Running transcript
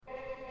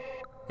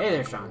Hey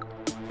there, Sean.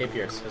 Hey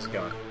Pierce, how's it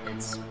going?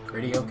 It's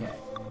pretty okay.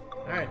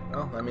 Alright,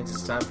 well, that means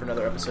it's time for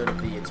another episode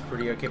of the It's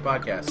Pretty Okay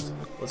podcast.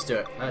 Let's do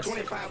it.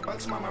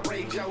 $25, mama,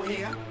 raise your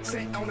hair.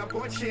 Sit on the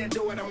porch here,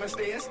 do it on the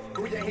stairs.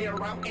 Grow your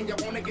hair out and you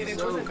want to get into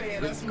So, the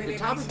fair. the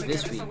topic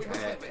this week,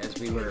 as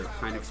we were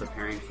kind of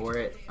preparing for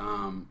it,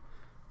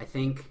 I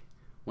think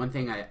one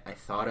thing I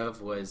thought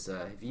of was,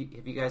 have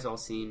you guys all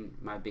seen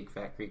My Big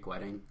Fat Greek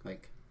Wedding?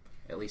 Like,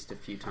 at least a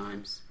few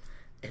times?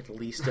 At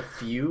least a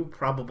few,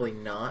 probably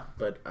not,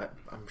 but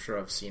I'm sure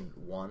I've seen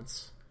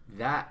once.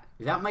 That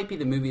might be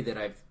the movie that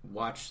I've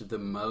watched the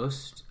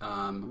most.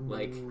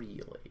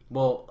 Really?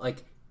 Well,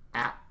 like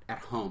at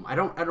home. I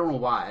don't know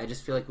why. I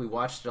just feel like we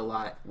watched it a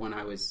lot when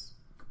I was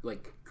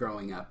like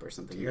growing up or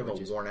something. Do you have a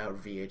worn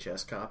out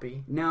VHS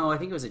copy? No, I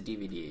think it was a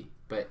DVD.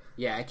 But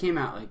yeah, it came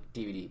out like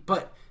DVD.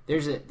 But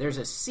there's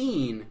a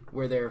scene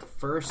where they're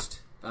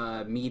first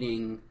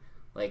meeting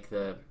like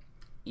the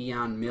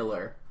Ian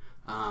Miller,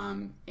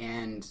 and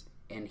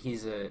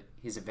he's a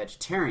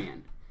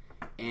vegetarian,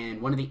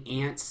 and one of the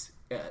aunts,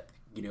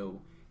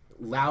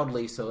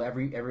 loudly, so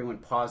everyone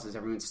pauses,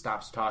 everyone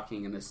stops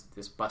talking in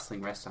this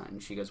bustling restaurant,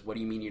 and she goes, "What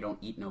do you mean you don't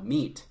eat no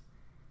meat?"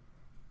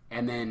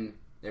 And then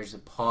there's a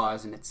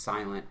pause and it's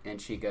silent, and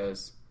she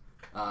goes,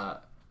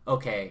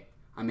 "Okay,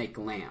 I make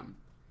lamb."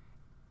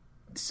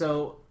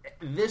 So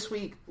this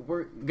week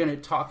we're going to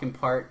talk in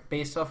part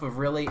based off of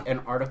really an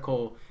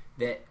article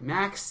that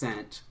Max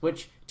sent.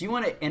 Which, do you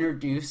want to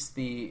introduce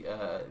the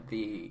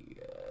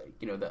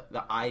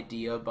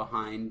idea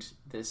behind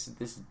this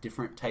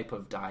different type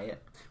of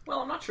diet? Well,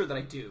 I'm not sure that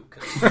I do,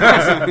 because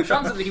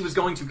Sean said that he was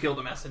going to kill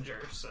the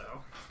messenger,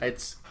 so...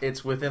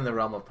 It's within the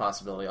realm of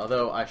possibility,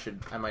 although I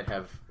might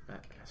have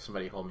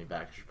somebody hold me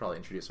back. I should probably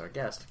introduce our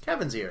guest.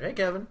 Kevin's here. Hey,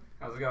 Kevin.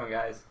 How's it going,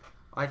 guys?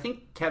 I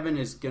think Kevin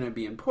is going to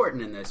be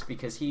important in this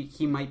because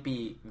he might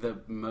be the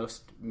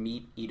most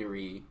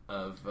meat-eatery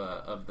of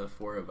the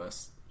four of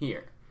us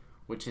here,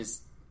 which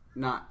is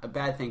not a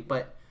bad thing.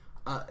 But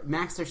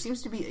Max, there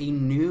seems to be a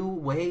new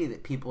way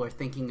that people are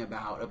thinking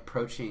about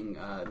approaching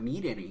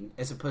meat eating,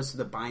 as opposed to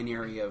the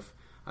binary of,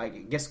 I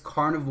guess,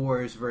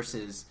 carnivores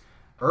versus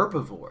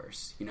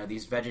herbivores. You know,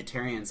 these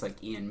vegetarians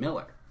like Ian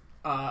Miller.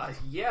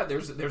 Yeah,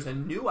 there's a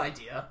new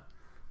idea.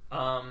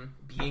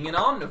 Being an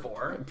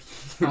omnivore,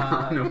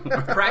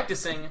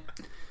 practicing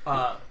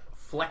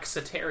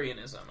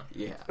flexitarianism,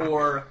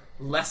 or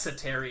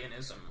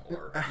lessitarianism,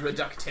 or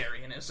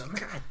reductarianism,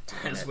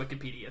 as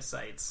Wikipedia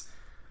cites.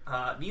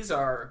 These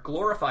are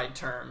glorified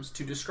terms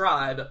to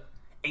describe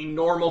a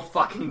normal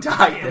fucking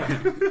diet.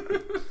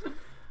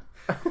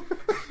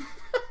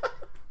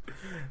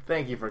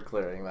 Thank you for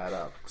clearing that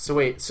up. So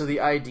the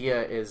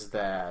idea is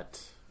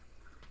that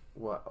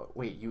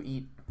you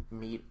eat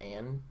meat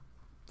and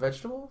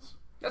vegetables?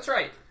 That's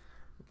right.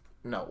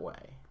 No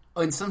way.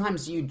 Oh, and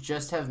sometimes you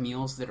just have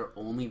meals that are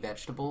only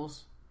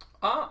vegetables?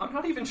 I'm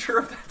not even sure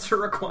if that's a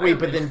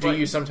requirement. Wait, but then do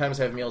you sometimes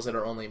have meals that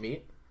are only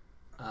meat?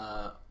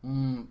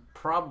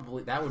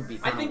 Probably. That would be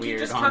kind of weird, I think you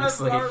just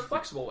honestly. kind of are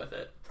flexible with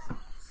it.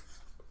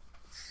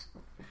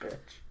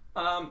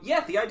 Bitch.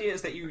 Yeah, the idea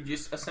is that you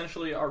just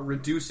essentially are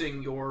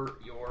reducing your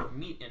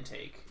meat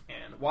intake.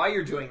 And why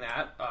you're doing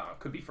that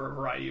could be for a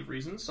variety of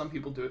reasons. Some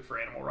people do it for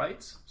animal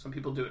rights. Some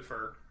people do it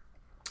for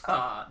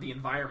the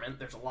environment.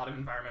 There's a lot of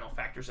environmental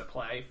factors at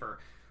play for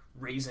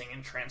raising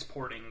and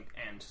transporting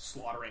and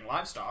slaughtering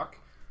livestock.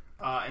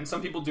 And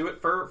some people do it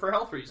for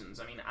health reasons.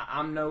 I mean,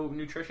 I'm no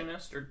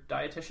nutritionist or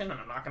dietitian, and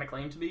I'm not going to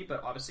claim to be,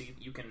 but obviously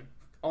you can,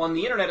 on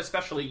the internet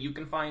especially, you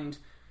can find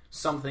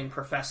something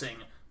professing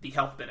the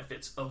health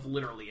benefits of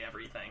literally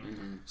everything.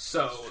 Mm-hmm.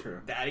 So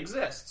that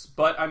exists.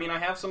 But, I mean, I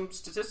have some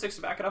statistics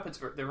to back it up.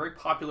 They're very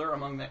popular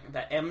among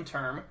that M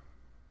term.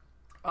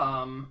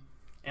 And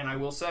I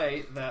will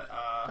say that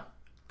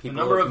the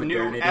number of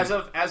new, as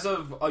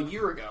of a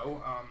year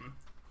ago,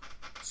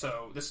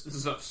 so this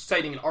is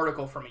citing an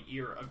article from a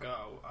year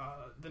ago,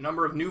 the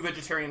number of new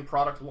vegetarian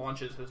product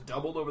launches has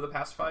doubled over the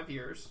past 5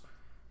 years,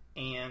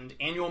 and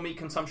annual meat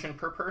consumption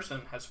per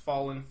person has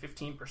fallen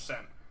 15%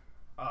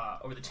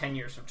 over the 10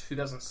 years from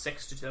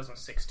 2006 to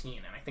 2016,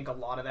 and I think a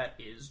lot of that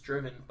is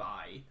driven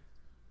by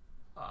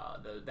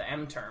the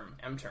M term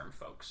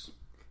folks.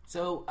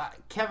 So,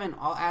 Kevin,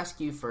 I'll ask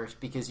you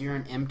first, because you're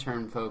an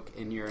M-term folk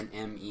and you're an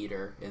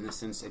M-eater. In the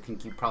sense, I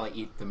think you probably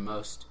eat the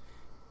most.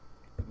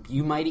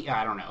 You might eat,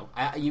 I don't know.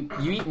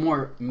 You eat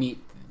more meat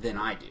than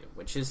I do,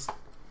 which is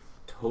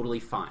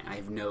totally fine. I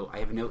have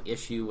no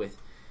issue with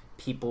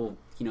people,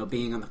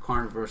 being on the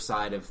carnivore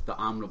side of the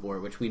omnivore,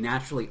 which we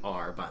naturally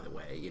are, by the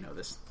way.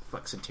 This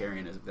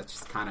flexitarianism, that's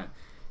just kind of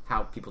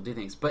how people do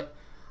things. But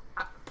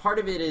part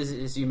of it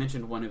is you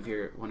mentioned one of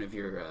your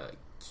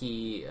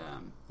key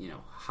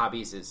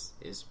hobbies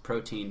is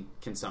protein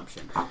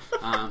consumption,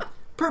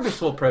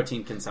 purposeful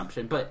protein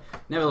consumption. But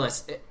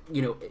nevertheless,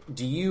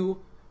 do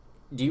you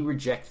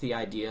reject the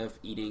idea of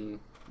eating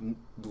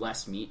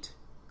less meat?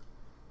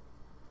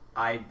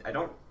 I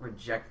don't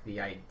reject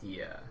the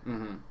idea.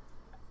 Mm-hmm.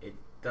 It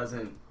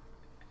doesn't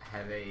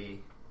have a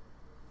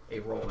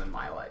role in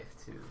my life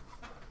to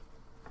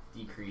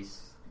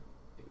decrease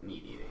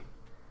meat eating.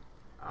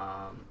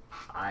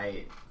 I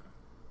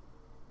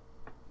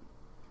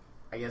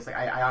I guess like,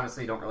 I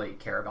honestly don't really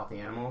care about the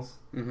animals,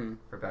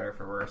 for better or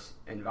for worse.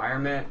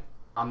 Environment,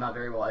 I'm not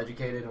very well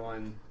educated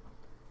on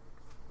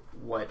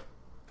what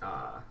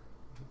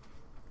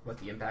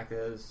the impact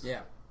is.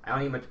 Yeah. I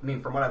don't even. I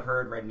mean, from what I've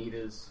heard, red meat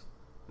is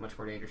much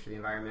more dangerous to the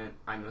environment.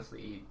 I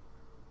mostly eat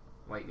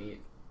white meat.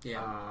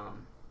 Yeah.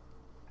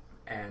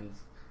 And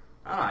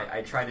I don't know.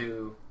 I try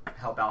to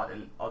help out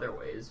in other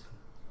ways.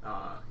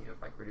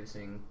 Like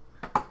reducing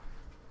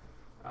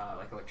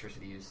like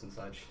electricity use and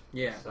such.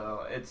 Yeah.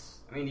 So it's.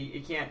 I mean,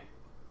 you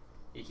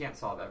can't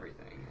solve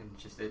everything, and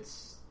just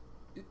it's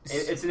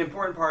an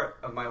important part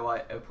of my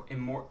life,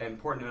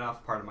 important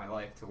enough part of my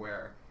life to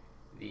where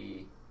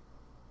the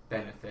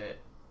benefit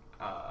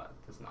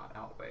does not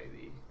outweigh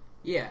the.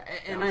 Yeah,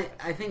 and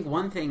I think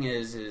one thing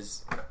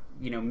is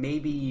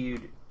maybe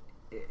you'd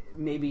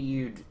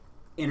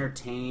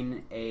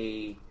entertain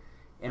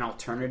an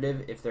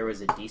alternative if there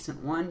was a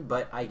decent one,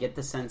 but I get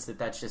the sense that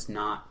that's just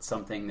not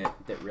something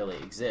that really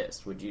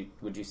exists. Would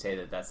you say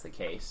that that's the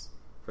case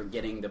for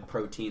getting the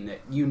protein that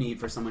you need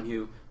for someone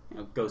who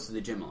goes to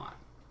the gym a lot?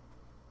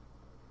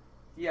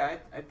 Yeah,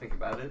 I think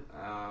about it.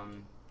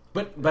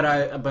 But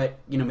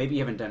maybe you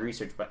haven't done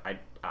research. But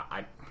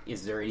I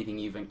is there anything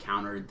you've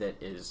encountered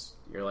that is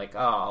you're like,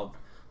 oh,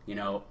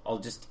 I'll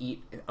just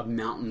eat a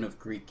mountain of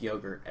Greek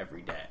yogurt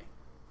every day?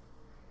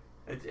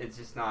 It's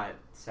just not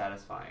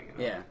satisfying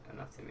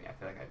enough to me. I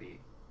feel like I'd be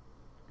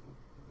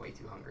way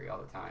too hungry all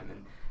the time.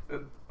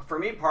 And for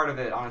me, part of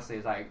it, honestly,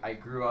 is I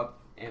grew up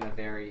in a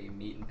very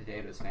meat and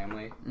potatoes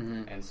family,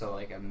 and so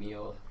like a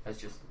meal has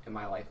just in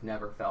my life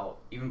never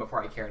felt, even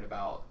before I cared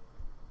about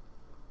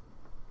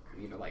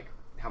like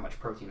how much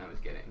protein I was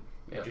getting.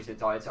 Yep.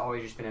 It's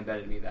always just been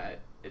embedded in me that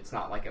it's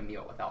not like a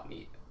meal without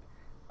meat.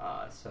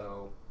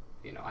 So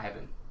I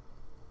haven't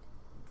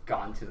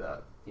gone to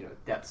the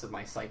depths of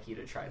my psyche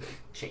to try to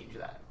change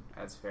that.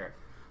 That's fair.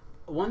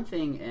 One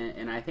thing,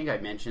 and I think I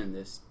mentioned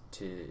this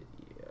to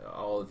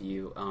all of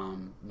you,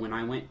 when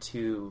I went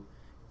to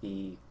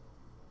the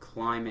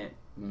climate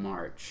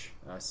march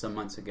some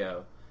months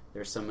ago, there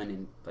was someone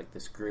in like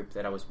this group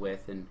that I was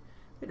with, and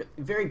we had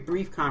a very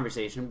brief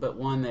conversation, but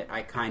one that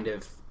I kind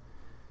of,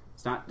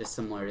 it's not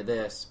dissimilar to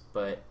this,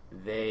 but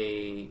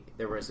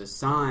there was a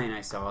sign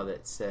I saw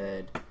that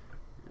said,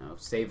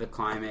 save the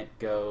climate,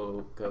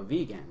 go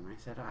vegan. And I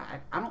said,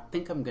 I don't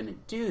think I'm going to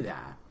do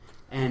that.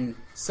 And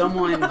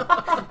someone,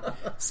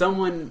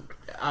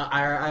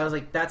 I was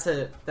like, that's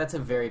a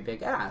very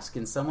big ask.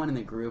 And someone in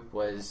the group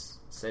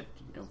said,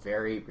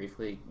 very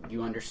briefly,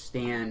 you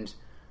understand,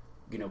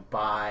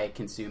 by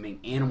consuming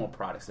animal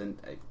products and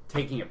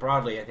taking it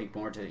broadly, I think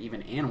more to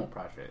even animal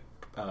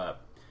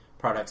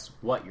products,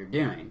 what you're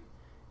doing.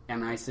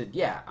 And I said,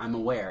 yeah, I'm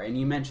aware. And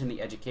you mentioned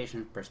the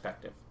education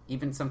perspective.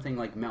 Even something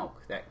like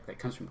milk that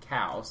comes from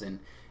cows,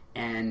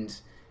 and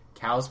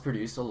cows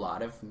produce a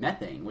lot of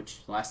methane, which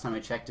last time I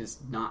checked is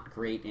not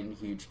great in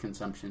huge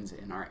consumptions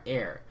in our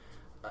air.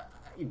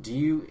 Do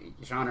you,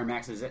 Sean or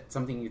Max, is that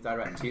something you thought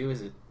about too?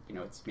 Is it,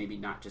 it's maybe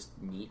not just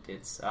meat,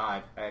 it's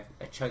I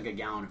chug a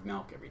gallon of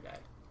milk every day.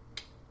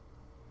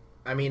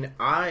 I mean,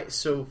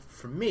 so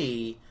for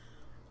me,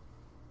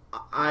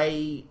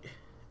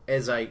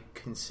 as I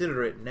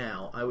consider it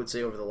now, I would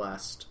say over the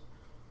last,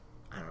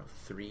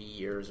 3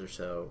 years or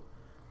so,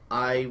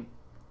 I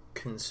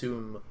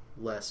consume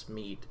less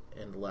meat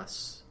and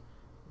less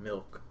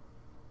milk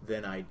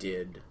than I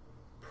did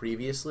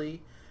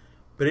previously,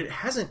 but it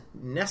hasn't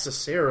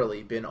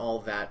necessarily been all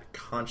that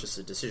conscious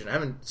a decision. I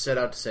haven't set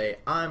out to say,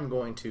 I'm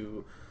going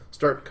to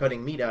start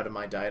cutting meat out of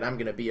my diet, I'm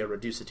going to be a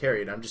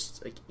reducitarian. I'm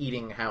just like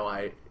eating how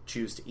I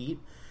choose to eat.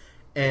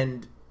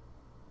 And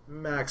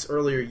Max,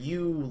 earlier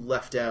you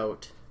left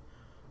out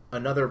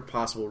another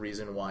possible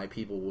reason why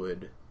people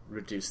would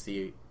reduce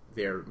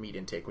their meat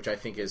intake, which I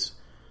think is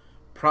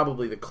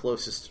probably the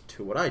closest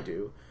to what I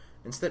do.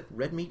 It's that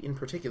red meat in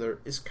particular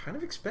is kind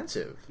of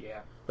expensive.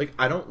 Yeah. Like,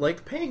 I don't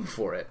like paying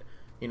for it.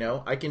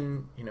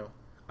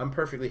 I'm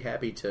perfectly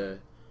happy to,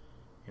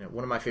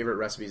 one of my favorite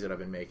recipes that I've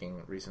been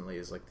making recently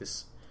is like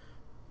this,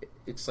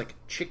 it's like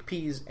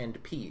chickpeas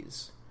and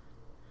peas.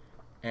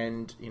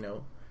 And,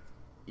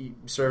 you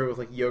serve it with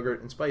like yogurt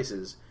and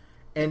spices.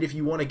 And if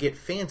you want to get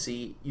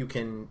fancy, you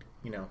can,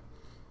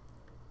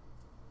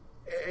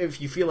 if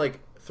you feel like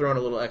throwing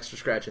a little extra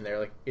scratch in there,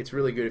 like, it's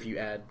really good if you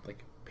add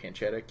like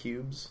pancetta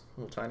cubes,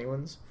 little tiny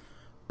ones.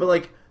 But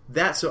like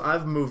that, so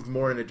I've moved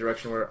more in a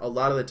direction where a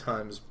lot of the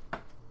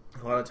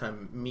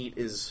time meat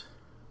is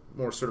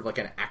more sort of like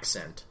an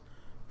accent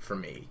for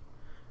me.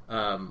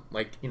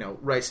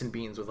 Rice and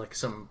beans with like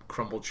some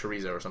crumbled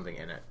chorizo or something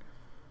in it.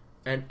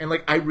 And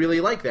like I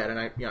really like that, and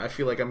I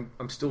feel like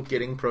I'm still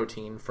getting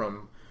protein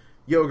from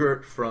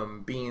yogurt,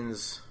 from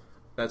beans,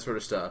 that sort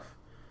of stuff,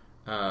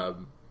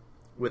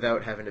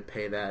 without having to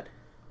pay that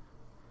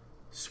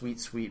sweet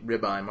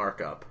ribeye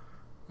markup.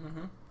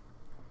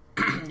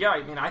 Mm-hmm. Yeah,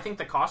 I mean, I think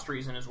the cost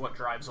reason is what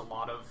drives a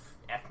lot of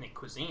ethnic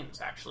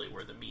cuisines, actually,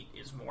 where the meat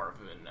is more of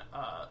an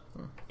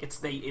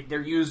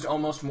they're used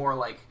almost more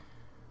like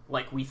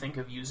we think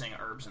of using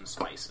herbs and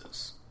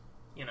spices.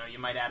 you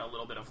might add a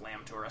little bit of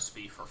lamb to a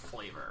recipe for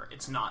flavor.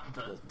 It's not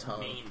the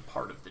main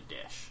part of the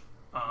dish.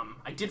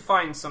 I did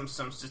find some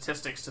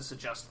statistics to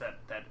suggest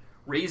that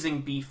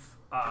raising beef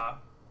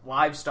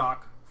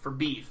livestock for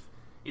beef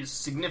is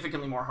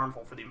significantly more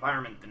harmful for the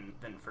environment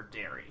than for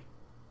dairy.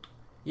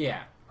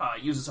 Yeah.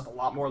 It uses up a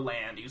lot more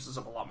land, uses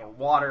up a lot more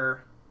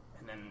water,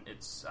 and then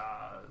it's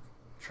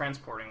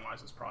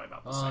transporting-wise, it's probably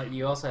about the same.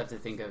 You also have to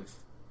think of,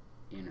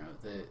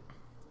 the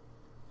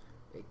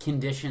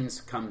conditions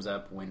comes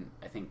up when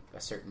I think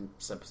a certain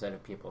subset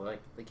of people,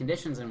 like the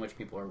conditions in which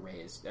people are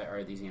raised,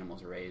 or these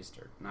animals are raised,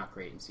 are not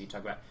great. And so you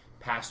talk about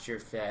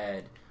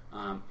pasture-fed,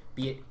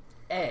 be it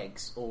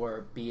eggs,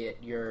 or be it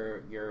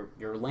your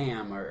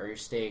lamb or your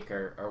steak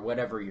or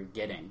whatever you're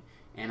getting.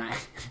 And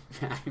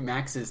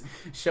Max is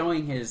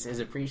showing his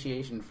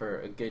appreciation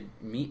for a good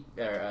meat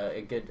or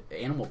a good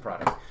animal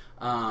product.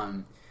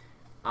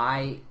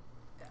 I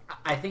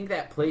think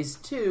that plays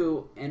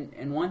too.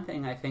 And one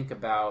thing I think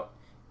about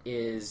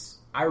is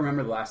I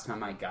remember the last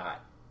time I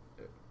got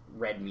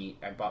red meat.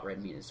 I bought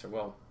red meat.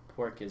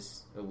 Pork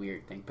is a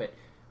weird thing, but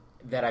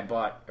that I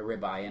bought a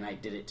ribeye and I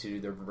did it to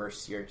the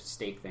reverse sear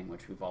steak thing,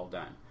 which we've all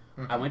done.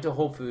 Mm-hmm. I went to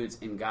Whole Foods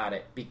and got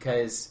it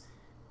because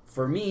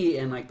for me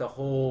and like the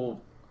whole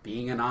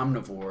being an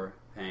omnivore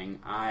thing,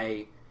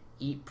 I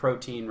eat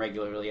protein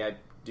regularly. I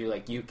do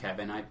like you,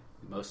 Kevin. I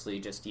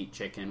mostly just eat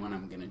chicken when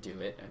I'm going to do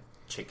it.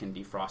 Chicken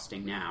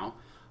defrosting now.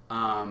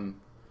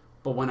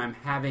 But when I'm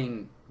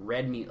having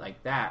red meat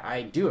like that,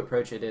 I do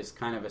approach it as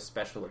kind of a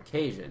special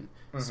occasion.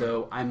 Mm-hmm.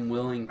 So I'm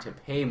willing to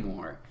pay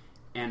more.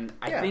 And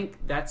I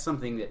think that's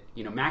something that,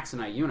 Max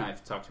and you and I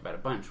have talked about a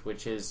bunch,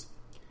 which is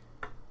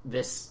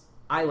this.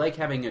 I like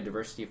having a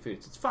diversity of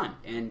foods. It's fun.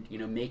 And,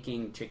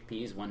 making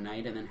chickpeas one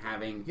night and then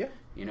having,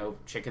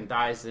 chicken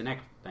thighs the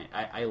next night.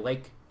 I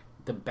like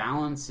the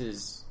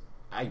balances.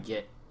 I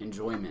get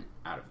enjoyment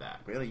out of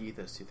that. Really eat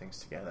those two things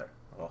together.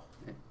 Oh.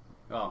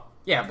 Oh,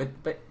 yeah,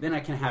 but then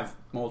I can have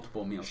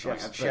multiple meals.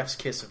 Chef's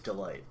kiss of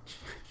delight.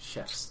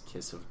 Chef's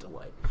kiss of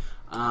delight.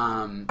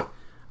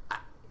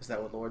 Is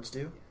that what lords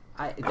do?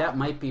 That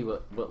might be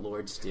what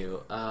lords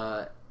do.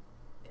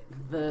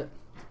 The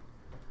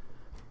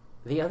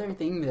other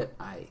thing that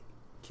I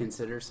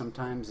consider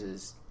sometimes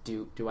is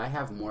do I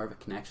have more of a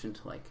connection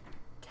to like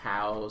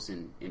cows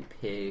and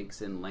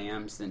pigs and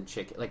lambs than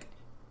chicken? Like,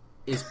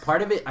 is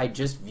part of it I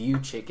just view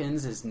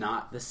chickens as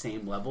not the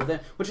same level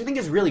then, which I think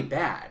is really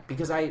bad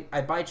because I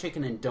buy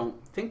chicken and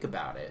don't think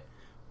about it.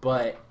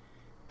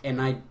 And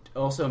I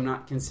also am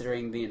not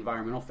considering the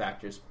environmental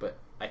factors, but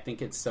I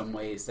think in some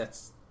ways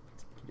that's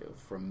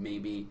from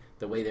maybe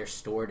the way they're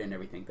stored and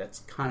everything, that's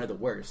kind of the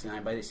worst. And I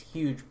buy this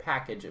huge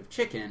package of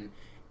chicken,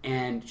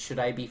 and should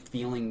I be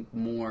feeling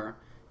more,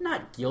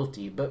 not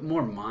guilty, but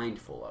more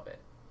mindful of it?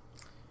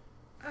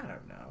 I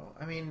don't know.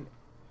 I mean,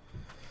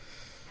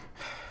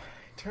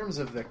 in terms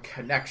of the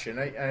connection,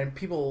 I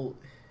people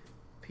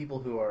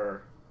who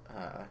are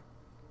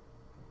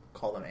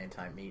call them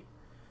anti-meat.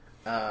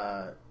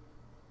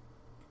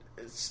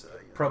 It's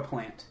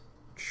pro-plant.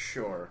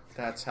 Sure,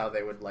 that's how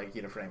they would like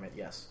you to frame it.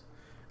 Yes.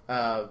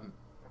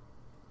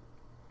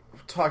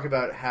 Talk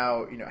about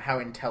how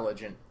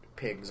intelligent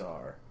pigs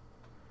are,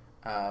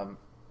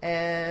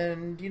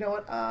 and you know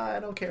what? I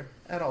don't care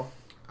at all.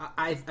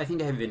 I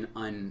think I've been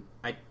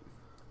I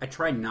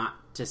try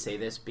not to say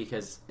this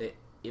because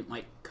it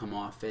might come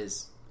off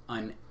as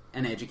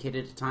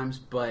uneducated at times,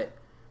 but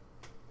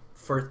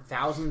for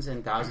thousands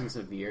and thousands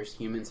of years,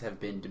 humans have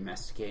been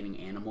domesticating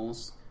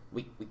animals.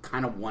 We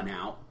kind of won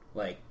out.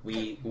 Like,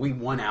 we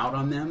won out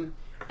on them.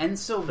 And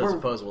so those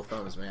opposable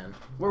thumbs, man.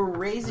 We're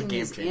raising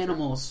these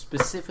animals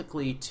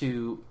specifically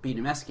to be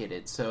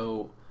domesticated.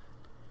 So,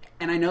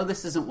 and I know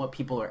this isn't what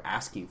people are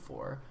asking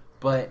for,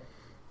 but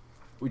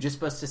we're just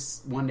supposed to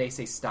one day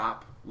say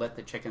stop, let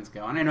the chickens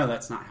go. And I know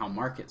that's not how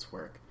markets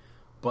work,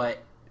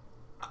 but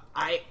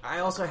I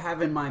also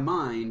have in my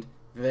mind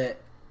that,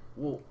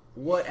 well,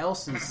 what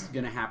else is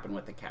going to happen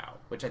with the cow?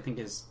 Which I think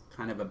is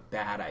kind of a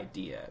bad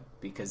idea,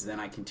 because then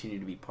I continue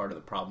to be part of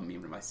the problem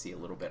even if I see a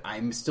little bit.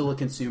 I'm still a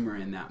consumer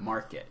in that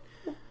market.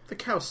 Well, the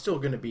cow's still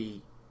going to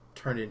be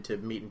turned into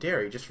meat and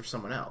dairy just for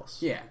someone else.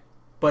 Yeah.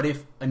 But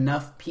if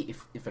enough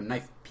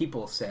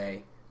people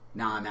say,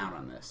 nah, I'm out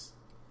on this,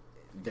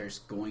 there's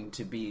going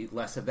to be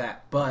less of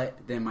that. But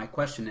then my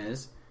question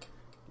is,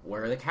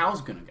 where are the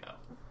cows going to go?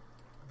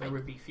 There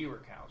would be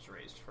fewer cows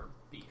raised for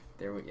beef.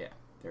 There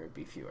would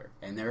be fewer.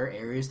 And there are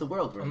areas of the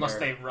world where unless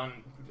they run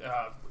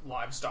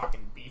livestock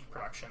and beef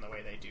production the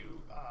way they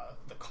do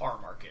the car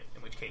market,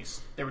 in which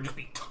case there would just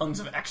be tons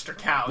of extra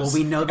cows. Well,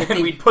 we know that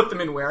we'd put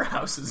them in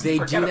warehouses. They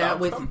do that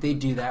with cheese, though. They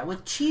do that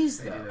with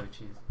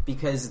cheese.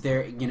 Because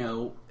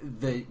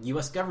the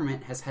U.S.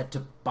 government has had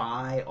to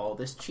buy all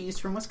this cheese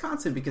from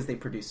Wisconsin because they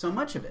produce so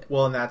much of it.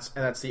 Well, and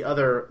that's the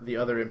other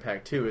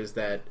impact too, is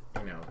that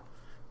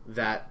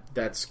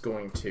that's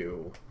going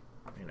to,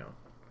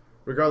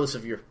 regardless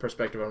of your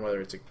perspective on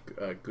whether it's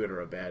a good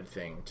or a bad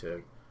thing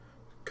to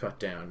cut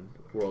down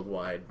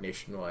worldwide,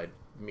 nationwide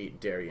meat and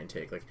dairy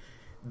intake, like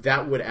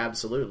that would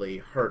absolutely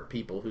hurt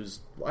people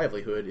whose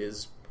livelihood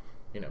is,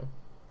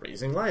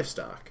 raising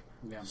livestock.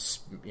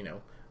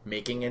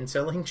 making and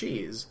selling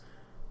cheese.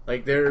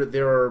 Like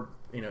there are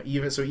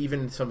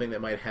even something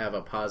that might have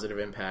a positive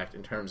impact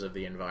in terms of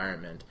the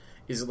environment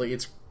is like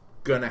it's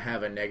gonna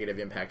have a negative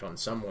impact on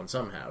someone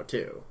somehow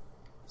too.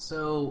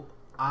 So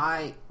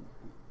I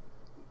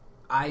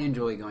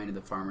enjoy going to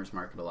the farmers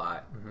market a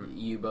lot. Mm-hmm.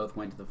 You both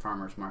went to the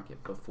farmers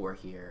market before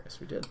here. Yes,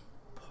 we did.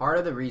 Part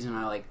of the reason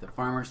I like the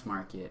farmers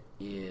market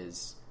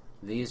is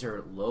these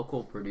are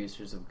local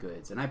producers of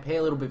goods, and I pay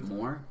a little bit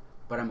more,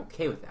 but I'm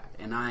okay with that.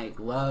 And I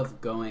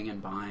love going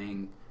and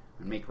buying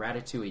and make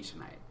ratatouille each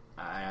night.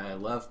 I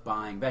love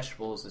buying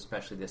vegetables,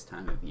 especially this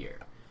time of year.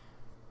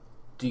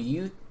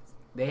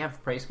 They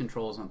have price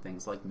controls on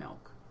things like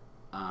milk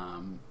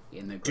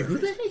in the grocery. Do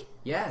they?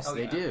 Yes,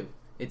 they do.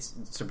 It's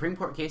Supreme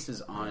Court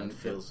cases on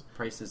the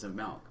prices of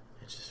milk.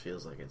 It just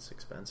feels like it's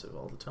expensive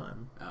all the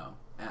time. Oh,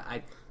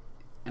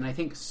 I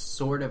think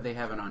sort of they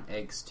have it on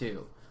eggs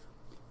too.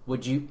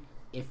 Would you,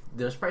 if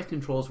those price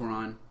controls were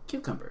on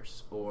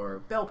cucumbers or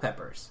bell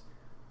peppers,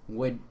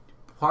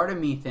 part of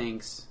me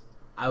thinks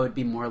I would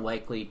be more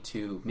likely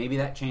to, maybe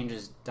that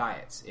changes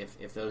diets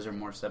if those are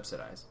more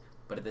subsidized.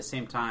 But at the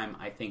same time,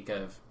 I think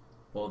of,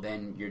 well,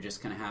 then you're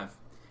just going to have,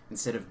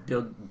 instead of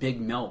big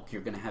milk,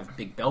 you're going to have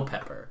big bell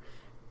pepper.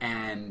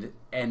 And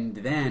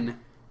then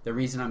the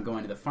reason I'm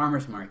going to the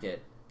farmer's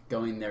market,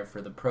 going there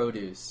for the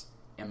produce,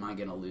 am I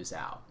going to lose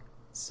out?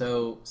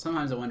 So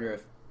sometimes I wonder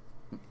if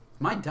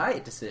my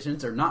diet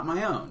decisions are not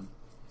my own.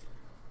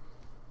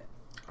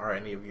 Are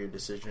any of your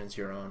decisions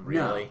your own,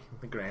 really? No.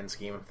 The grand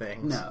scheme of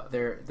things? No,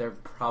 they're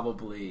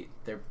probably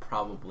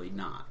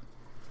not.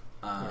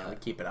 We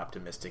keep it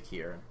optimistic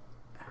here.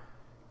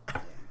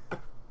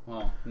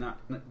 Well,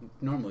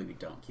 normally we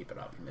don't keep it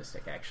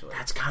optimistic, actually.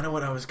 That's kind of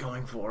what I was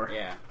going for.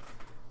 Yeah.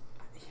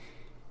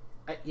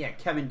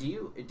 Kevin,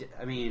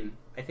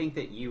 I think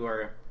that you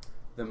are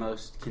the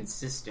most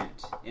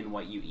consistent in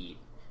what you eat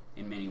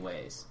in many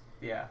ways.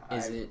 Yeah.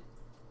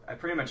 I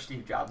pretty much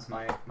Steve Jobs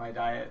my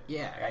diet.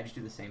 Yeah. I just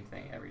do the same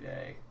thing every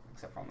day,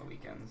 except for on the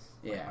weekends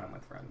when I'm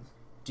with friends.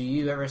 Do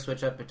you ever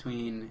switch up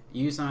between...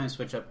 You sometimes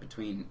switch up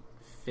between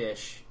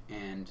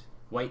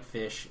white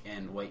fish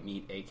and white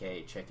meat,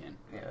 aka chicken.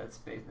 Yeah, that's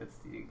the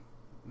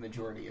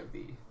majority of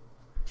the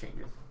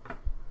changes.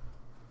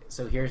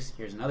 So here's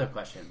another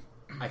question.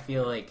 I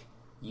feel like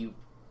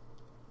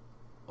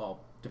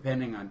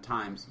depending on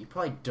times, you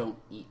probably don't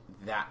eat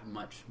that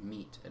much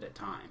meat at a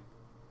time.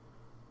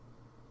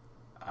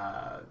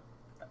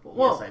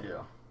 Yes, I do.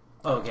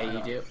 Okay,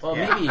 you do. Well,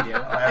 yeah. maybe you do.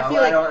 I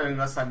feel like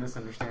unless I'm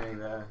misunderstanding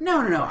the.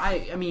 No.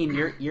 I mean,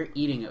 you're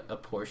eating a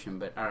portion,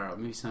 but I don't know.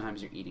 Maybe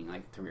sometimes you're eating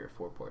like 3 or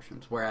 4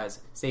 portions.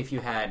 Whereas, say if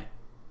you had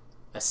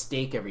a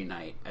steak every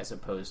night as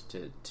opposed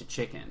to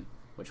chicken,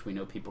 which we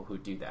know people who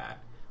do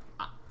that.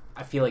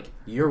 I feel like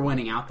you're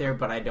winning out there,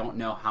 but I don't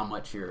know how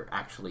much you're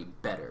actually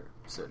better,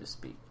 so to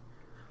speak.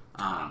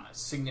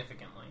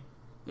 Significantly.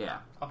 Yeah.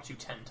 Up to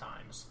 10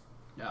 times.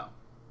 No.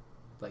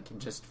 Like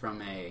just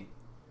from a...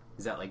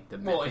 Is that like the...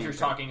 Well, if you're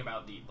talking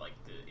about the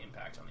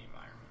impact on the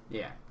environment.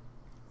 Yeah.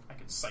 I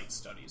could cite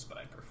studies, but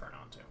I prefer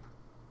not to.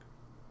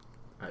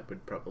 I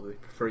would probably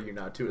prefer you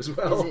not to as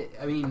well.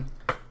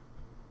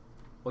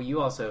 Well,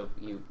 you also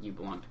you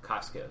belong to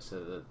Costco,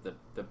 so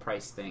the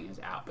price thing is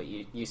out, but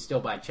you still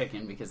buy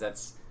chicken because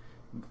that's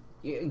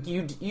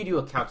you do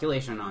a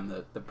calculation on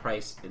the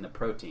price and the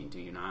protein, do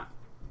you not?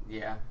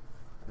 Yeah,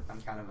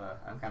 I'm kind of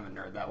a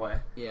nerd that way.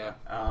 Yeah.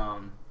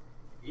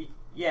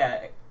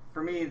 Yeah.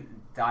 For me,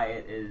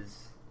 diet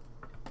is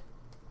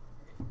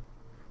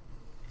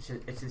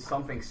it's just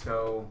something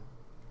so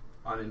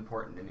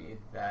unimportant to me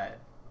that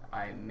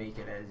I make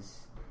it as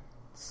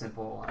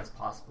simple as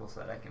possible so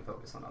that I can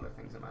focus on other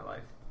things in my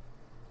life.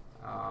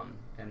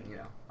 And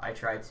I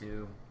try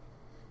to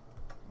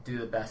do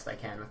the best I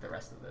can with the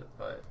rest of it,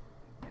 but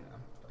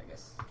I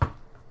guess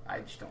I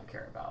just don't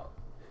care about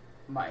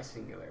my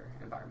singular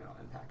environmental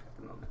impact at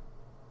the moment.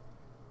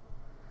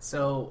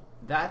 So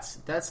that's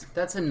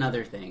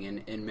another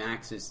thing. And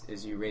Max,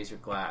 as you raise your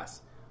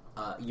glass,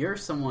 you're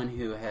someone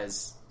who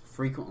has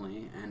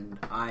frequently, and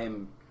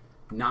I'm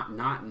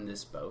not in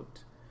this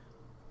boat.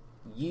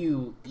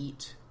 You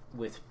eat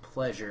with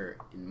pleasure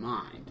in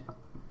mind.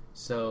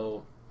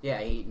 So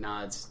yeah, he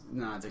nods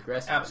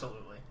aggressively.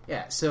 Absolutely.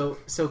 Yeah. So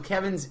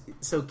Kevin's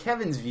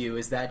view,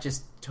 is that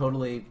just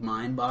totally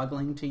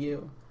mind-boggling to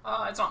you?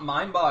 It's not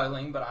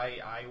mind-boggling, but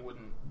I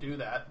wouldn't do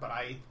that. But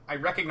I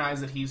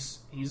recognize that he's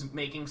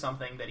making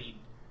something that he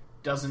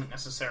doesn't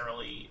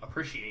necessarily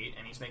appreciate,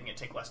 and he's making it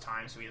take less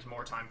time, so he has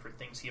more time for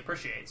things he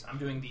appreciates. I'm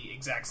doing the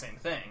exact same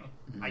thing.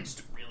 Mm-hmm. I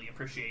just really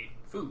appreciate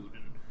food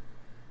and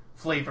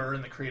flavor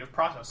and the creative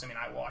process. I mean,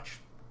 I watch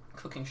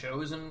cooking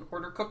shows and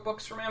order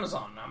cookbooks from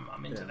Amazon.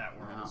 I'm into that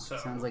world. Wow. So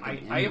sounds like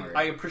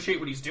I appreciate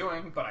what he's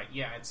doing, but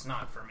it's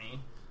not for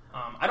me.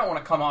 I don't want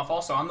to come off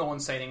also, I'm the one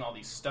citing all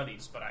these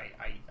studies, but I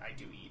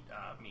do eat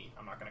meat.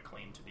 I'm not going to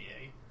claim to be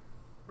a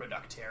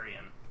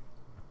reductarian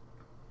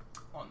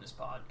on this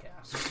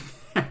podcast.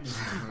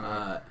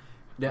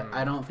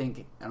 I don't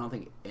think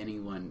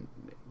anyone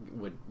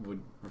would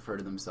refer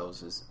to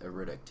themselves as a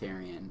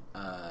reductarian.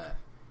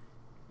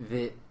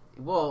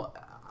 Well,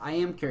 I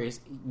am curious.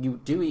 You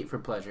do eat for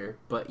pleasure,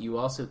 but you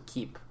also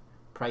keep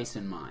price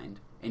in mind,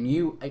 and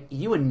you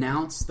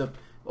announce the.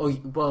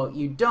 Well,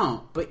 you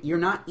don't, but you're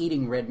not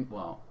eating red.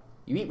 Well,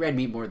 you eat red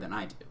meat more than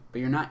I do, but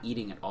you're not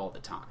eating it all the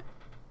time.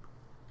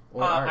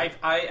 I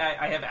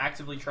have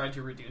actively tried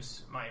to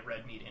reduce my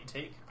red meat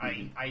intake.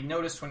 Mm-hmm. I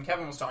noticed when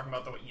Kevin was talking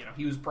about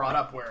he was brought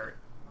up where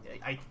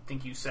I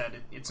think you said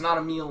it's not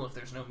a meal if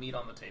there's no meat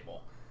on the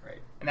table.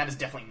 Right. And that is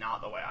definitely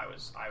not the way I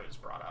was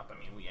brought up. I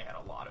mean, we had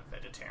a lot of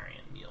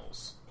vegetarian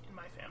meals in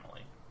my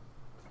family.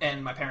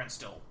 And my parents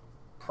still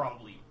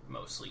probably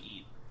mostly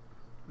eat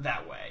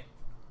that way.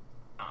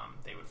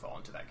 They would fall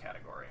into that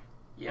category.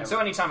 Yeah. And so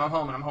anytime I'm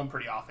home, and I'm home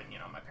pretty often,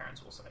 my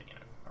parents will say,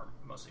 or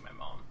mostly my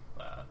mom,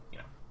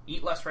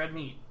 eat less red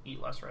meat,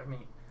 eat less red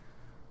meat.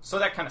 So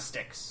that kind of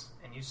sticks.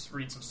 And you just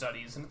read some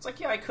studies, and it's like,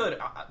 yeah, I could.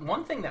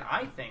 One thing that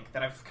I think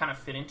that I've kind of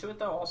fit into it,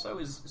 though, also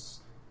is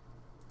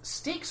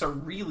steaks are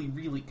really,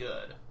 really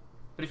good.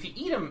 But if you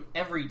eat them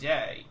every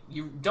day,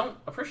 you don't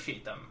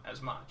appreciate them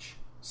as much.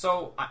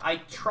 So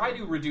I try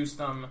to reduce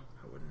them.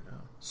 I wouldn't know.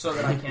 So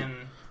that I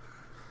can,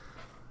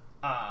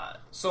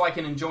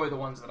 enjoy the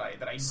ones that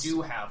I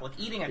do have. Like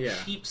eating a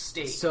cheap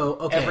steak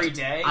every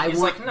day I'd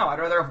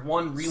rather have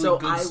one really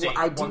good steak.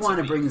 I do want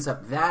to bring this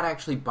up. That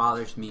actually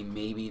bothers me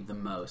maybe the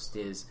most.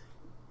 Is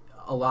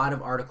a lot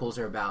of articles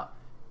are about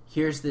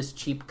here's this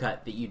cheap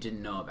cut that you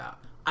didn't know about.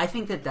 I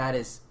think that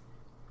is.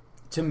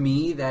 To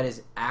me, that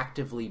is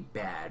actively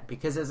bad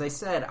because, as I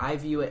said, I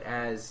view it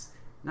as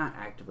not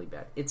actively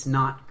bad. It's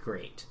not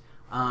great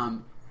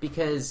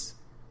because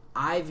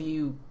I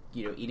view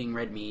eating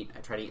red meat. I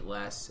try to eat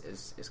less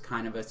is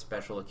kind of a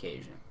special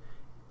occasion.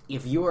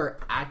 If you are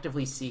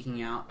actively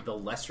seeking out the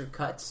lesser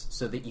cuts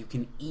so that you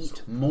can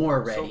eat more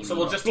red meat, so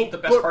we'll just eat the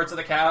best parts of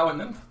the cow and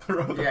then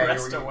throw the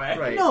rest away.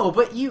 Right. No,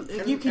 but you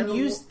can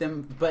use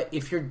them. But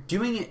if you're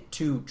doing it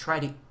to try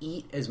to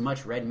eat as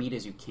much red meat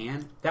as you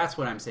can, that's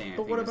what I'm saying.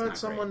 But what about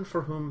someone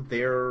for whom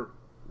their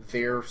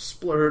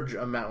splurge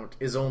amount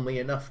is only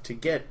enough to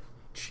get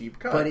cheap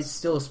cuts? But it's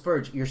still a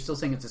splurge. You're still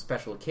saying it's a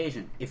special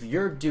occasion. If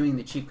you're doing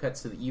the cheap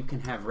cuts so that you can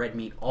have red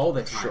meat all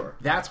the time,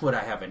 that's what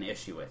I have an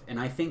issue with. And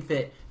I think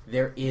that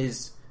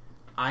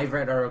I've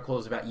read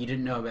articles about you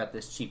didn't know about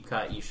this cheap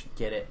cut, you should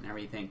get it and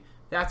everything.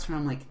 That's when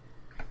I'm like,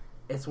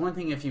 it's one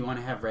thing if you want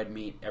to have red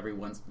meat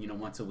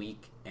once a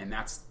week, and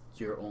that's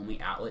your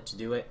only outlet to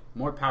do it.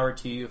 More power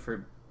to you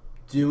for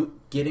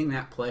getting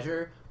that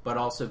pleasure, but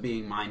also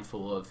being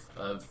mindful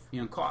of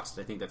cost.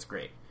 I think that's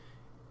great.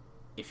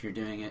 If you're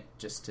doing it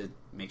just to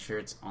make sure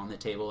it's on the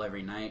table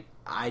every night,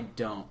 I'm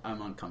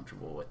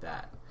uncomfortable with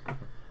that.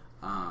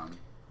 I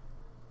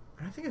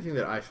think a thing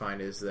that I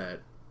find is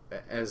that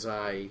as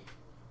I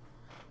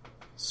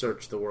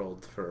search the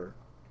world for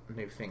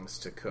new things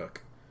to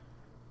cook,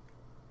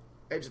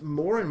 it's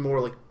more and more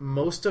like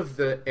most of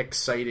the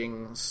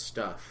exciting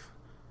stuff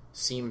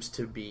seems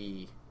to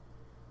be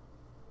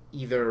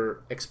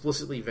either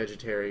explicitly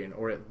vegetarian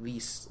or at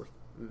least like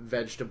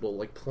vegetable,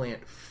 like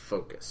plant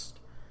focused.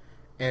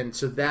 And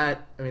so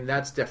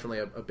that's definitely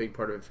a big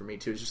part of it for me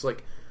too. It's just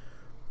like,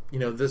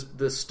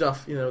 this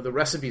stuff, the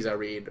recipes I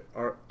read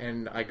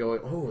and I go,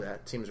 oh,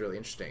 that seems really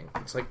interesting.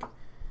 It's like,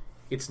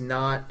 it's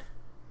not,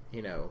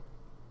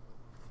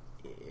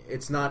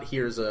 it's not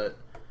here's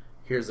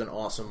an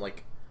awesome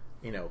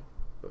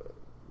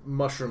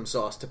mushroom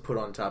sauce to put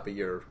on top of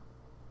your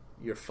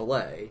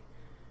fillet.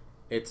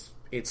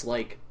 It's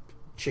like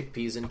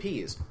chickpeas and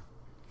peas.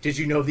 Did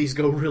you know these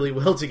go really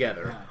well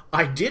together? Yeah.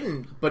 I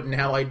didn't, but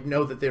now I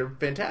know that they're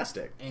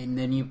fantastic. And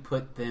then you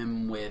put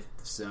them with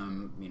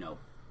some,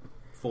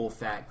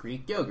 full-fat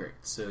Greek yogurt,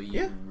 so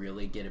you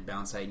really get a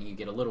balance out and you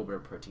get a little bit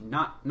of protein.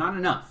 Not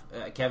enough.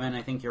 Kevin,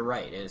 I think you're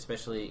right,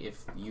 especially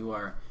if you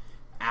are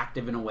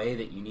active in a way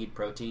that you need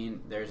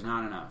protein, there's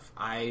not enough.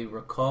 I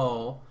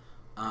recall,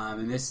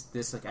 and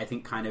this I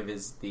think kind of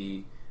is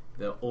the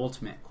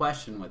ultimate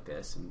question with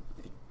this, and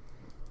I think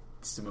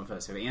some of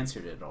us have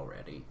answered it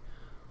already.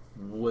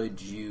 Would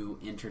you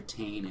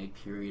entertain a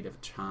period of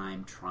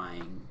time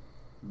trying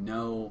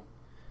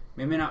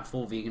maybe not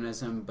full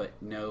veganism, but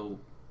no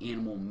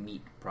animal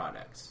meat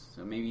products?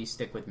 So maybe you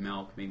stick with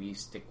milk, maybe you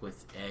stick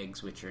with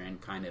eggs, which are in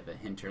kind of a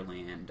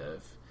hinterland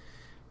of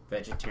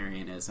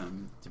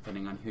vegetarianism,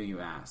 depending on who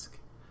you ask.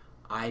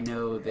 I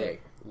know that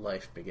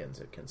life begins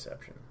at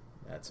conception.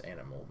 That's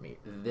animal meat.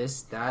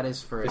 That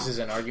is for... This is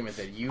an argument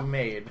that you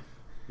made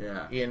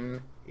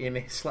in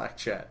a Slack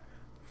chat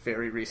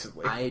very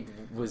recently. I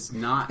was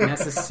not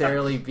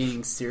necessarily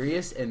being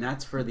serious, and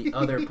that's for the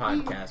other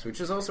podcast, which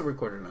is also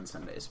recorded on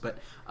Sundays. But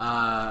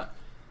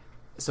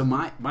so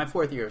my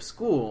fourth year of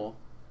school,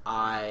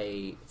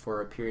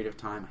 for a period of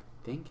time,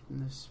 I think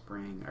in the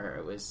spring,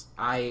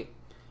 I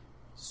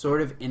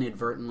sort of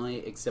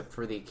inadvertently, except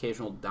for the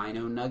occasional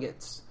dino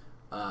nuggets,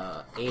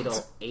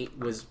 ate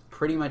was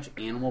pretty much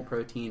animal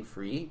protein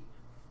free,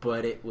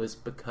 but it was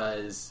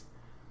because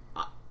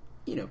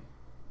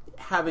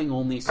having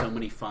only so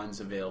many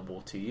funds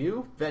available to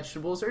you,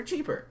 vegetables are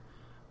cheaper.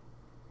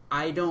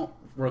 I don't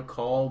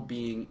recall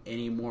being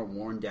any more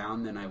worn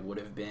down than I would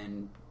have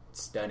been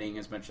studying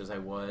as much as I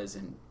was,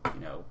 and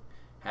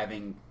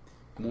having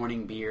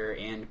morning beer,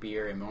 and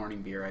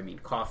morning beer I mean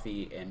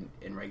coffee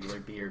and regular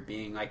beer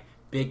being like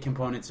big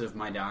components of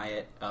my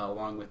diet,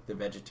 along with the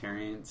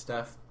vegetarian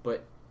stuff.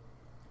 But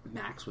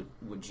Max,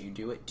 would you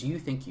do it? Do you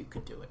think you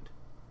could do it?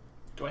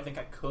 Do I think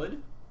I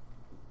could?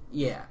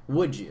 Yeah.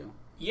 Would you?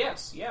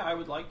 Yes. Yeah, I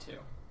would like to.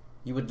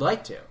 You would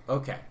like to?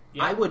 Okay.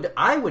 Yeah.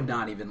 I would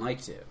not even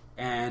like to.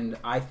 And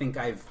I think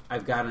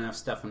I've got enough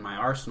stuff in my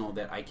arsenal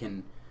that I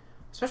can,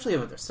 especially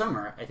over the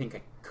summer, I think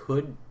I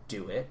could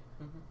do it.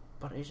 Mm-hmm.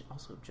 But I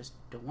also just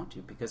don't want to,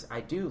 because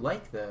I do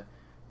like the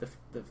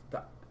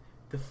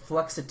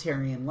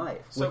flexitarian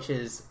life, which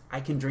is I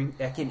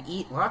can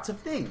eat lots of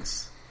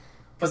things.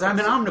 Because I'm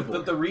an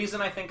omnivore. The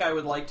reason I think I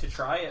would like to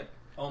try it,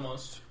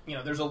 almost,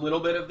 there's a little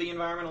bit of the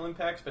environmental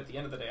impact, but at the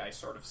end of the day, I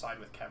sort of side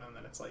with Kevin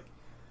that it's like,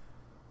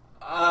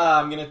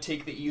 I'm going to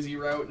take the easy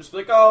route and just be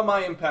like, oh,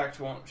 my impact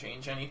won't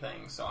change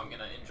anything, so I'm going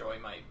to enjoy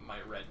my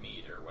red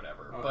meat or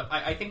whatever. Oh. But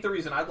I think the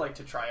reason I'd like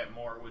to try it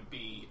more would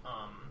be,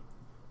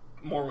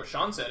 more what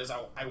Sean said, is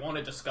I want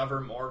to discover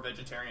more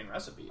vegetarian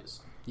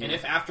recipes. Yeah. And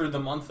if after the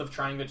month of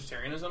trying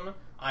vegetarianism,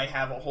 I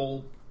have a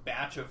whole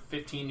batch of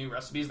 15 new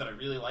recipes that I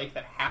really like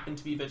that happen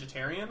to be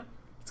vegetarian,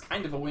 it's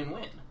kind of a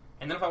win-win.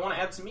 And then if I want to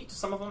add some meat to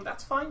some of them,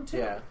 that's fine too.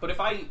 Yeah. But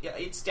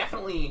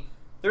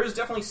there is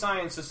definitely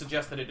science to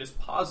suggest that it is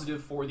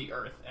positive for the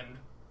earth and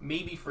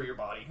maybe for your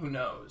body, who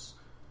knows,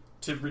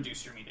 to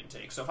reduce your meat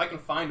intake. So if I can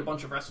find a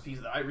bunch of recipes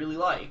that I really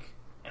like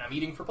and I'm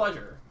eating for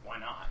pleasure, why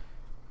not?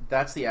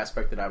 That's the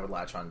aspect that I would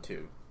latch on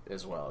to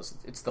as well.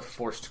 It's the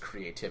forced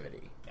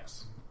creativity.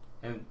 Yes.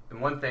 And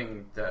one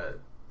thing to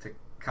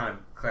kind of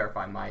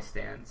clarify my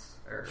stance,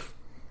 or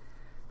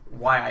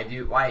why I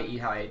eat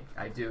how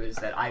I do, is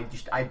that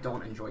I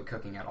don't enjoy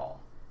cooking at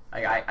all.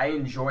 Like I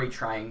enjoy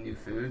trying new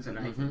foods, and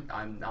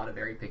I'm not a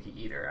very picky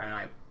eater,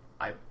 and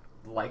I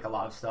like a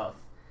lot of stuff.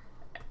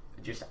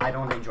 Just I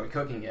don't enjoy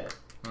cooking it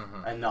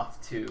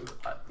enough to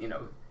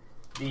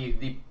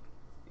the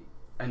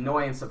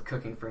annoyance of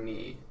cooking for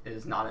me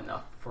is not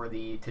enough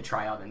to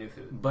try out a new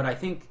food. But I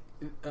think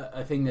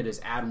a thing that is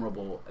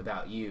admirable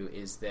about you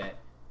is that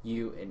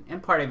you,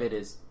 and part of it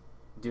is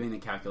doing the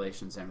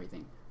calculations and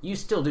everything, you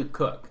still do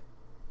cook.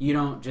 You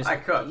don't just... I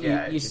cook,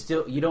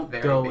 you don't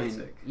go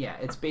basic. in... Yeah,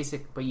 it's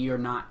basic, but you're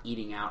not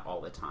eating out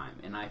all the time.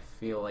 And I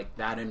feel like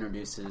that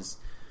introduces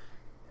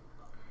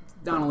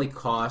not only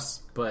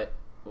costs, but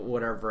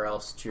whatever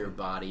else to your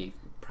body.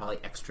 Probably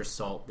extra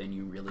salt than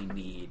you really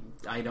need.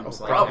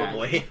 Items like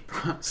probably.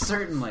 That.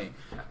 Certainly.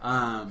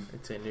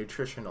 It's a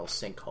nutritional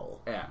sinkhole.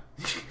 Yeah.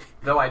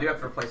 Though I do have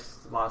to replace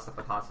a lot of stuff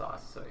with hot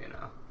sauce, so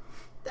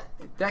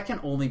That can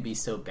only be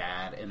so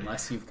bad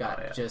unless you've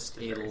got just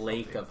a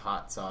lake of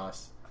hot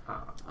sauce.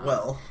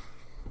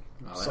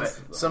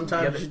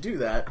 Sometimes you do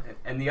that.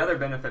 And the other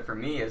benefit for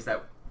me is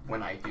that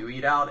when I do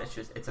eat out,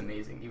 it's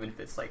amazing. Even if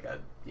it's like a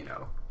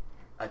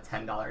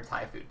 $10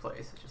 Thai food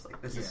place, it's just like,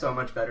 this is so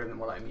much better than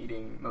what I'm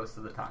eating most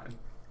of the time.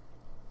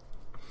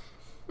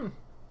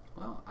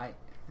 Well, I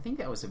think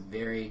that was a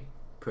very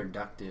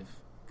productive,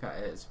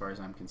 as far as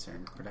I'm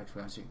concerned, productive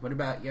answer. What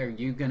about you? Are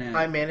you gonna?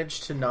 I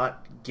managed to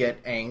not get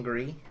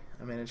angry.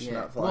 I managed to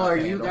not fly. Well, are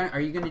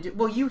you gonna do?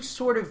 Well, you've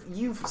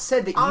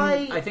said that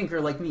you. I think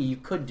you're like me. You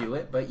could do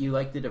it, but you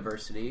like the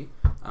diversity,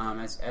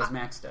 as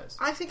Max does.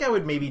 I think I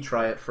would maybe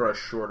try it for a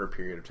shorter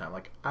period of time.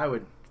 Like I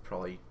would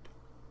probably.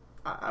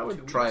 I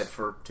would try it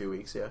for 2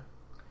 weeks. Yeah.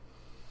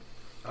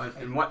 I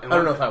don't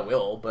know if I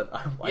will, but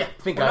I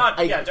think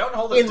don't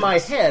hold us in to my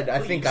this, head. please. I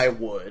think I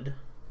would.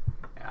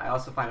 I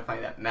also find it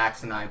funny that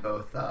Max and I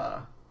both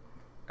are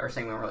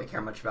saying we don't really care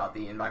much about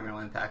the environmental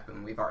impact,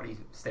 and we've already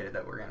stated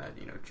that we're gonna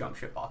jump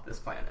ship off this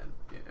planet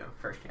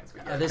first chance we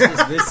get.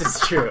 This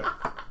is true.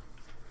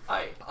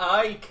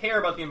 I care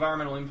about the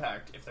environmental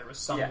impact if there was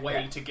some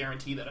way to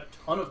guarantee that a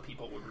ton of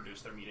people would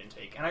reduce their meat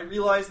intake, and I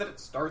realize that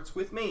it starts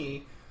with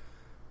me.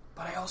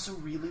 But I also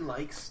really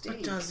like steak.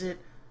 But does it?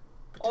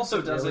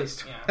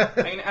 Yeah.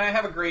 And I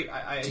have a great...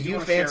 do you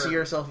fancy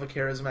yourself a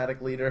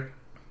charismatic leader?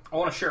 I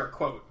want to share a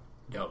quote.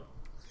 No.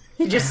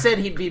 He just said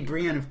he'd be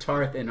Brienne of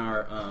Tarth in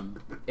our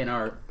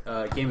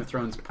Game of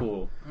Thrones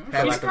pool.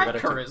 She's got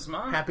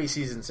charisma. Happy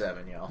season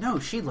 7, y'all. No,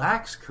 she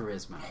lacks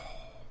charisma.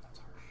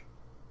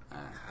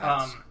 That's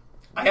harsh.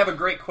 I have a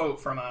great quote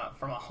from a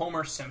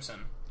Homer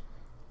Simpson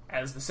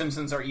as the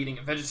Simpsons are eating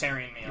a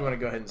vegetarian meal. You want to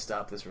go ahead and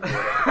stop this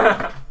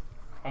recording?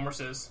 Homer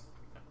says,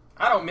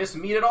 "I don't miss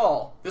meat at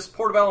all. This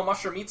portobello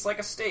mushroom eats like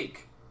a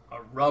steak.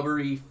 A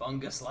rubbery,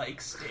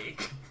 fungus-like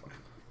steak."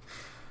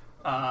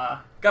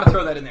 Gotta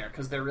throw that in there,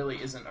 because there really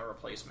isn't a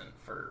replacement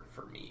for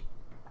meat.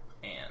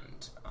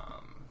 And,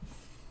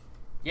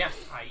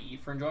 I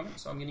eat for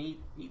enjoyment, so I'm gonna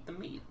eat the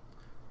meat.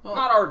 Well,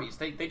 not Arby's.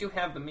 They do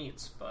have the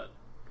meats, but...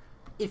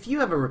 If you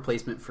have a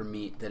replacement for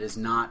meat that is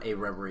not a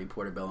rubbery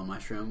portobello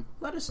mushroom,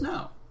 let us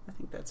know. I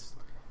think that's...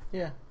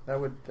 Yeah, that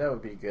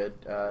would be good.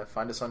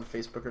 Find us on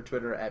Facebook or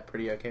Twitter at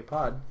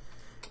PrettyOKPod,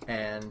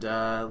 and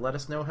let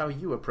us know how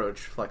you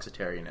approach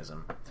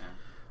flexitarianism.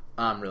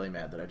 I'm really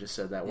mad that I just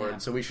said that Yeah.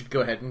 word. So we should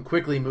go ahead and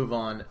quickly move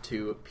on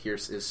to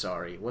Pierce is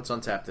Sorry. What's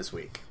on tap this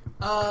week?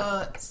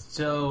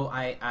 So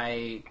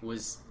I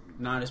was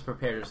not as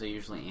prepared as I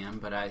usually am,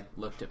 but I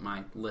looked at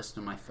my list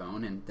on my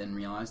phone and then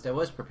realized I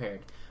was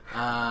prepared.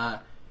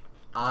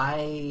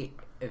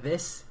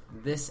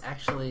 This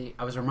actually,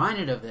 I was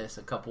reminded of this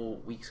a couple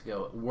weeks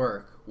ago at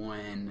work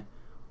when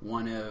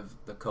one of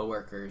the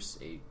coworkers,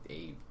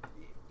 a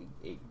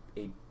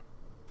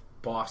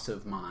boss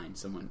of mine,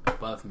 someone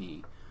above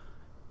me,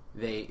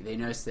 they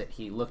noticed that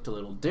he looked a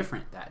little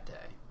different that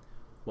day.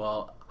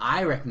 Well,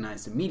 I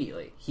recognized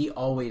immediately. He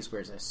always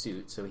wears a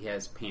suit, so he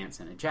has pants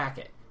and a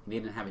jacket. He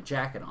didn't have a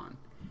jacket on.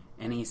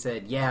 And he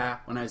said, yeah,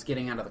 when I was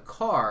getting out of the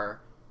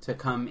car to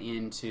come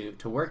into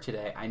work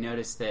today, I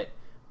noticed that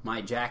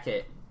my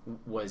jacket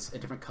was a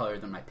different color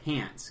than my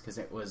pants because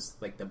it was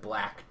like the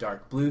black,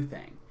 dark blue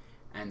thing.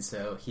 And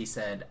so he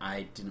said,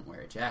 I didn't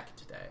wear a jacket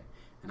today.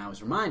 And I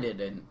was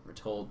reminded and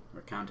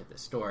recounted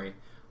this story.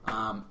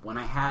 When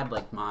I had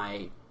like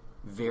my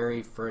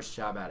very first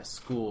job out of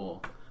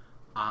school,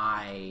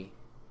 I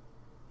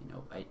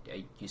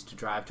used to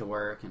drive to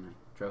work, and I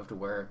drove to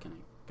work, and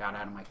I got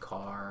out of my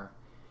car,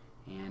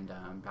 and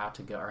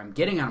I'm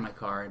getting out of my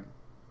car,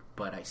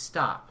 but I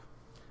stop.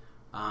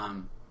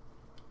 I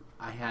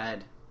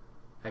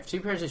have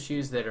two pairs of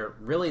shoes that are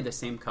really the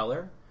same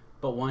color,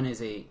 but one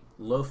is a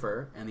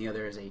loafer and the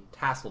other is a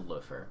tasseled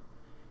loafer.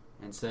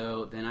 And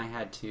so then I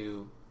had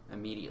to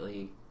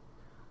immediately,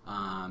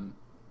 and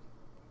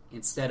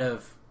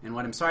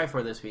what I'm sorry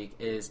for this week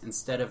is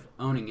instead of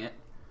owning it,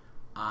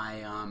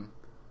 I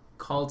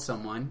called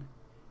someone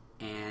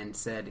and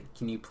said,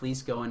 can you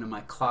please go into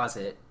my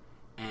closet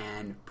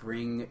and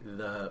bring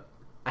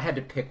I had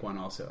to pick one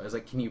also. I was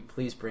like, can you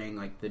please bring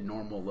like the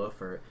normal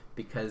loafer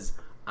because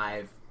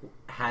I've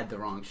had the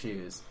wrong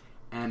shoes.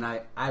 And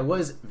I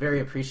was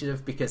very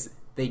appreciative because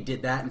they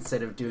did that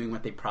instead of doing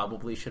what they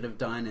probably should have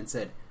done and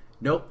said,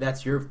 nope,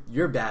 that's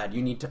your bad.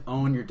 You need to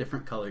own your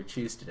different colored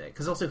shoes today.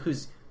 Because also,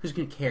 who's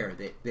going to care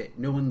that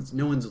no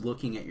one's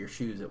looking at your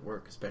shoes at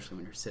work, especially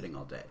when you're sitting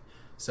all day.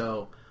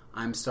 So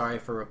I'm sorry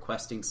for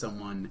requesting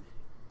someone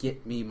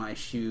get me my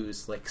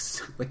shoes like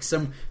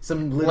some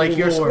little like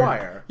your lord.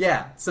 squire.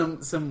 Yeah,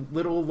 some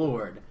little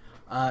lord.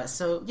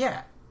 So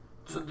yeah.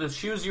 So the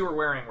shoes you were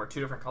wearing were two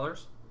different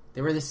colors?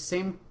 They were the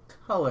same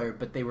color,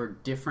 but they were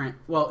different.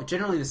 Well,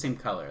 generally the same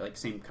color, like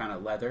same kind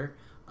of leather.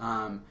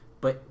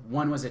 But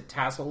one was a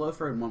tassel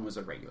loafer and one was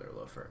a regular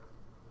loafer.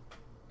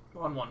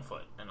 On one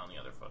foot and on the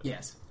other foot?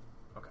 Yes.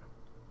 Okay.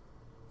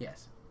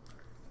 Yes.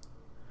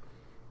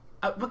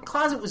 But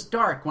closet was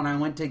dark when I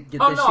went to get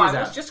the shoes out. Oh, no,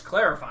 I was just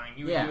clarifying.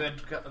 You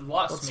had lost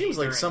Well, it me seems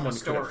like during someone the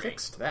could have story.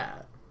 fixed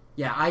that.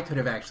 Yeah, I could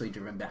have actually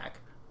driven back.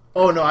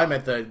 Oh, no, I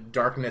meant the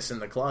darkness in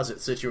the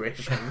closet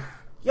situation.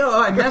 Yo,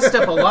 I messed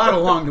up a lot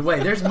along the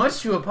way. There's much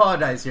to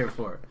apologize here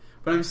for.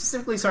 But I'm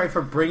simply sorry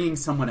for bringing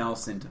someone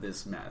else into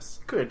this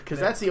mess. Good,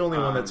 because that's the only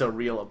one that's a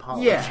real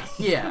apology.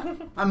 Yeah.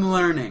 I'm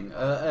learning.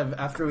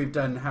 After we've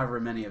done however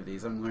many of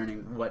these, I'm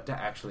learning what to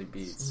actually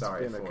be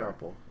sorry It's been for. a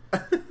couple.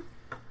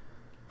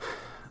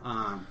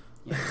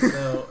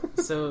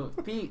 So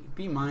be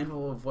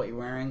mindful of what you're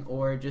wearing,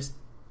 or just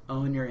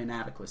own your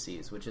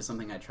inadequacies, which is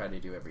something I try to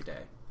do every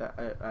day.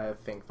 I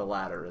think the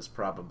latter is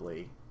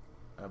probably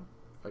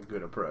a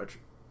good approach.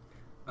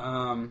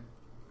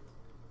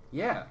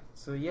 Yeah.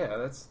 So yeah,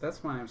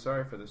 that's why I'm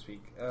sorry for this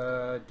week.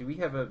 Do we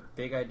have a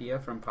big idea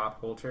from pop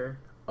culture?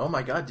 Oh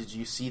my god, did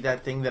you see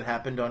that thing that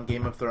happened on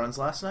Game of Thrones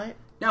last night?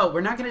 No,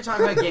 we're not going to talk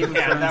about Game of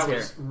Yeah, Thrones that here.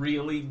 was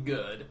really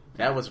good.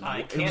 That was I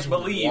it can't was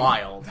believe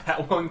wild.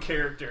 that one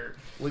character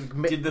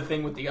did the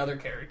thing with the other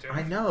character.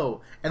 I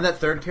know, and that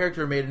third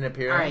character made an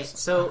appearance. All right,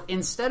 so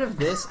instead of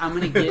this, I'm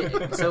going to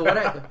get. So what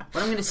I'm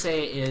going to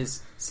say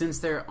is, since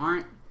there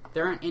aren't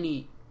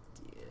any.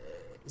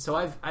 So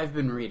I've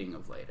been reading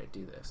of late. I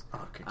do this.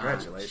 Oh,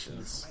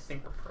 congratulations! I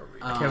think we're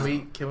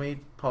pro-reading. Can we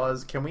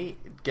pause? Can we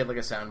get like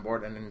a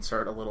soundboard and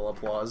insert a little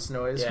applause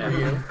noise Yeah. for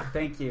you?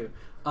 Thank you.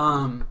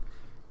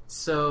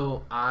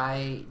 So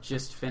I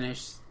just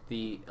finished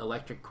the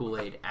Electric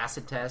Kool-Aid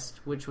acid test,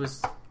 which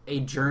was a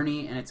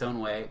journey in its own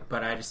way,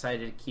 but I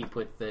decided to keep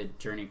with the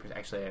journey.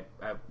 Actually,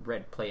 I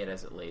read Play It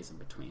As It Lays in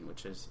Between,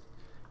 which is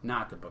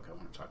not the book I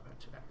want to talk about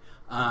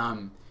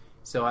today.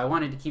 So I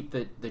wanted to keep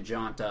the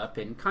jaunt up,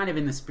 and kind of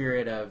in the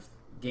spirit of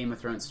Game of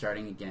Thrones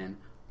starting again,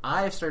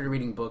 I've started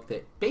reading a book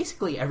that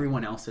basically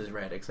everyone else has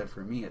read, except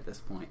for me at this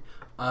point,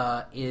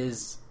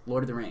 is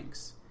Lord of the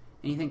Rings.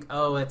 And you think,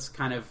 oh, it's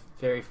kind of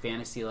very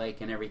fantasy-like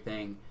and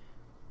everything.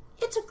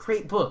 It's a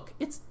great book.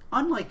 It's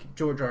unlike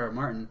George R.R.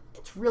 Martin.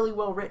 It's really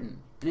well written,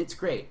 and it's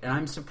great. And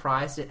I'm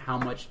surprised at how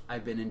much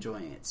I've been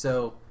enjoying it.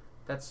 So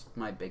that's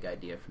my big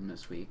idea from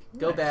this week.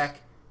 Go Nice.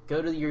 back,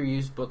 go to your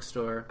used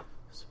bookstore,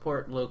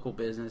 support local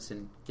business,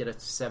 and get a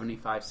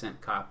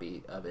 75-cent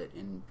copy of it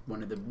in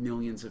one of the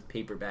millions of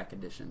paperback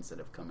editions that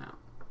have come out.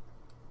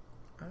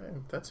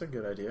 That's a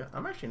good idea.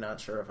 I'm actually not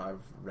sure if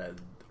I've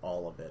read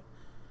all of it.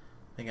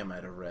 I think I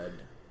might have read,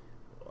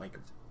 like,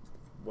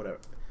 whatever.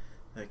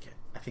 Like,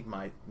 I think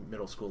my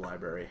middle school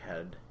library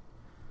had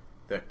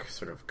the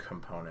sort of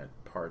component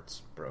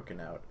parts broken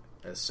out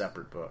as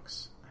separate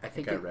books. I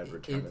think I read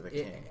Return of the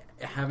King.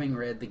 Having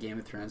read the Game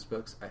of Thrones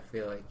books, I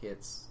feel like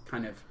it's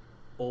kind of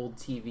old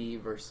TV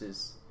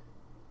versus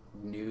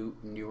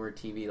newer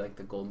TV, like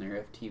the Golden Era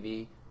of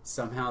TV.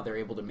 Somehow they're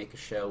able to make a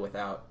show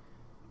without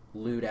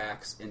lewd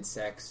acts and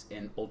sex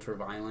and ultra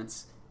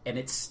violence, and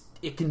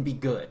it can be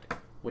good,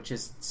 which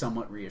is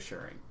somewhat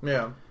reassuring.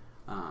 Yeah.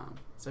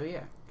 So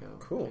yeah,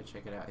 go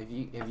check it out.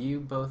 Have you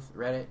both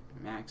read it,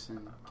 Max and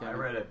Kevin? I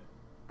read it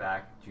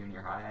back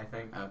junior high, I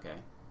think. Okay.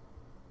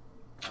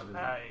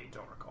 I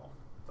don't recall.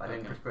 I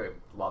didn't particularly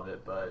love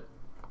it, but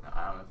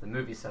I don't know. The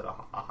movie set a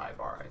high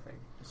bar, I think.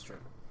 That's true.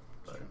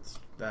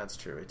 That's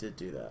true. It did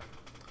do that.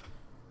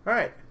 All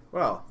right.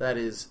 Well, that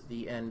is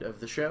the end of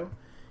the show.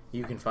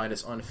 You can find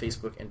us on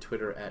Facebook and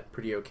Twitter at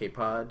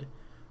PrettyOKPod,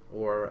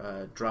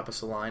 or drop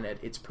us a line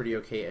at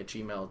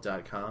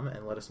itsprettyoK@gmail.com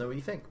and let us know what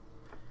you think.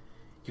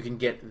 You can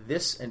get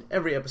this and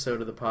every episode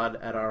of the pod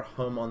at our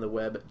home on the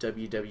web,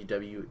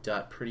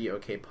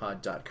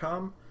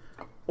 www.prettyokpod.com,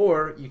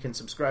 or you can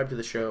subscribe to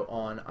the show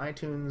on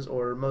iTunes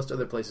or most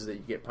other places that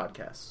you get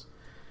podcasts.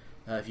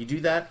 If you do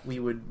that, we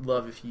would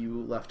love if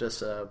you left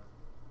us a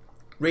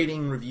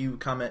rating, review,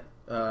 comment,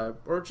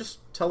 or just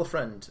tell a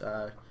friend.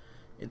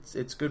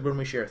 It's good when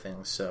we share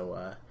things,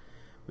 so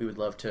we would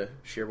love to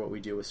share what we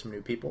do with some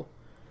new people.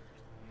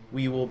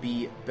 We will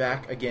be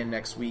back again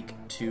next week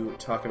to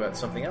talk about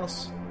something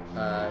else.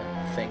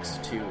 Thanks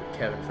to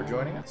Kevin for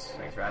joining us.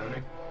 Thanks for having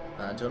me.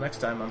 Until next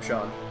time, I'm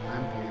Sean.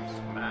 I'm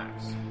Pierce.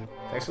 Max.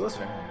 Thanks for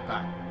listening.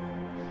 Bye.